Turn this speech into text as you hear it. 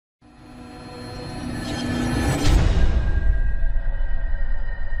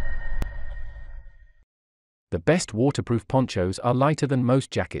The best waterproof ponchos are lighter than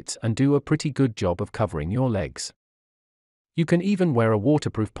most jackets and do a pretty good job of covering your legs. You can even wear a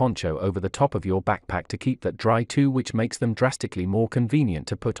waterproof poncho over the top of your backpack to keep that dry too, which makes them drastically more convenient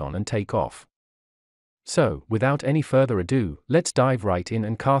to put on and take off. So, without any further ado, let's dive right in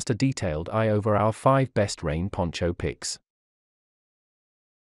and cast a detailed eye over our 5 best rain poncho picks.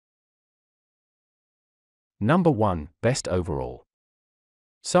 Number 1, Best Overall.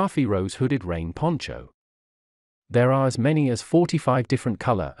 SaphiRose Hooded Rain Poncho. There are as many as 45 different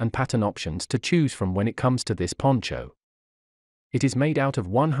color and pattern options to choose from when it comes to this poncho. It is made out of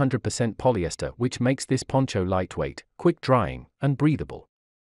 100% polyester, which makes this poncho lightweight, quick drying, and breathable.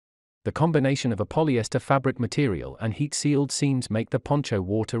 The combination of a polyester fabric material and heat-sealed seams make the poncho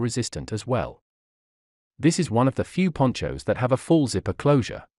water-resistant as well. This is one of the few ponchos that have a full zipper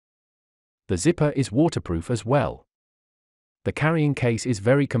closure. The zipper is waterproof as well. The carrying case is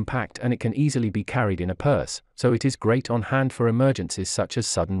very compact and it can easily be carried in a purse, so it is great on hand for emergencies such as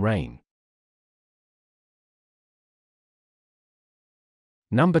sudden rain.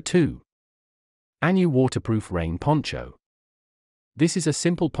 Number 2. Anyoo Waterproof Rain Poncho. This is a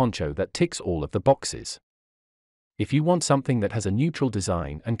simple poncho that ticks all of the boxes. If you want something that has a neutral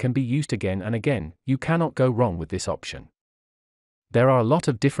design and can be used again and again, you cannot go wrong with this option. There are a lot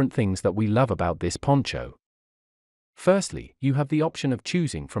of different things that we love about this poncho. Firstly, you have the option of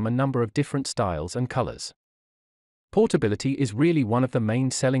choosing from a number of different styles and colors. Portability is really one of the main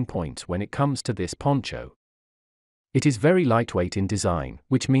selling points when it comes to this poncho. It is very lightweight in design,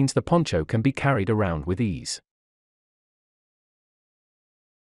 which means the poncho can be carried around with ease.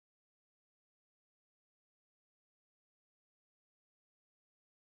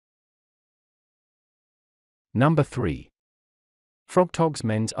 Number 3. FROGG TOGGS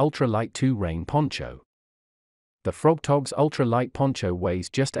Men's Ultra Light 2 Rain Poncho. The FROGG TOGGS Ultra Light Poncho weighs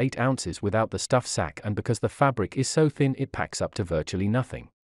just 8 ounces without the stuff sack, and because the fabric is so thin it packs up to virtually nothing.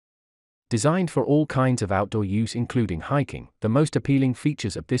 Designed for all kinds of outdoor use including hiking, the most appealing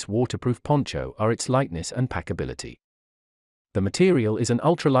features of this waterproof poncho are its lightness and packability. The material is an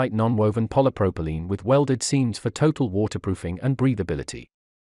ultralight non-woven polypropylene with welded seams for total waterproofing and breathability.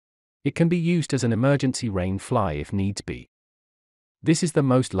 It can be used as an emergency rain fly if needs be. This is the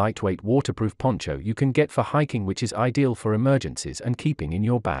most lightweight waterproof poncho you can get for hiking, which is ideal for emergencies and keeping in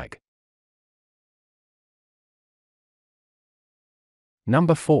your bag.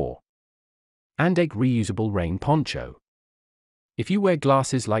 Number 4. Andake Reusable Rain Poncho. If you wear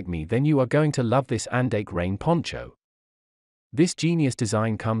glasses like me, then you are going to love this Andake rain poncho. This genius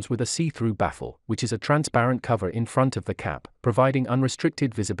design comes with a see-through baffle, which is a transparent cover in front of the cap, providing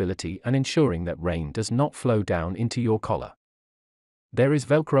unrestricted visibility and ensuring that rain does not flow down into your collar. There is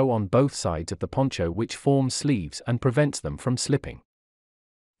Velcro on both sides of the poncho which forms sleeves and prevents them from slipping.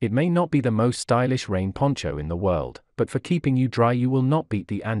 It may not be the most stylish rain poncho in the world, but for keeping you dry you will not beat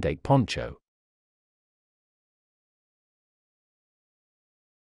the Andake poncho.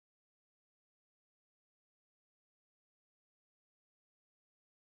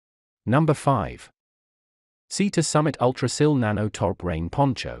 Number 5. Sea to Summit Ultra-Sil Nano Tarp Rain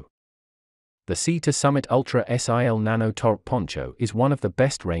Poncho. The Sea to Summit Ultra-Sil Nano Tarp Poncho is one of the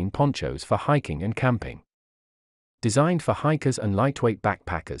best rain ponchos for hiking and camping. Designed for hikers and lightweight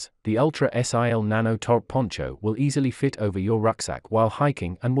backpackers, the Ultra-Sil Nano Tarp Poncho will easily fit over your rucksack while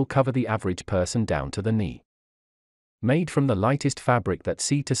hiking and will cover the average person down to the knee. Made from the lightest fabric that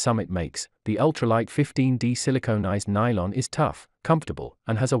Sea to Summit makes, the ultralight 15D siliconized nylon is tough, comfortable,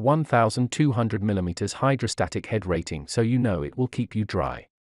 and has a 1200mm hydrostatic head rating, so you know it will keep you dry.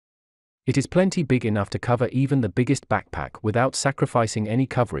 It is plenty big enough to cover even the biggest backpack without sacrificing any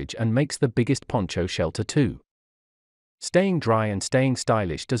coverage and makes the biggest poncho shelter too. Staying dry and staying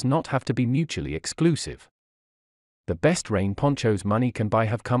stylish does not have to be mutually exclusive. The best rain ponchos money can buy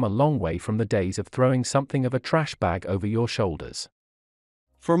have come a long way from the days of throwing something of a trash bag over your shoulders.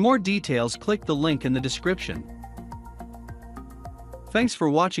 For more details, click the link in the description. Thanks for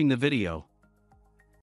watching the video.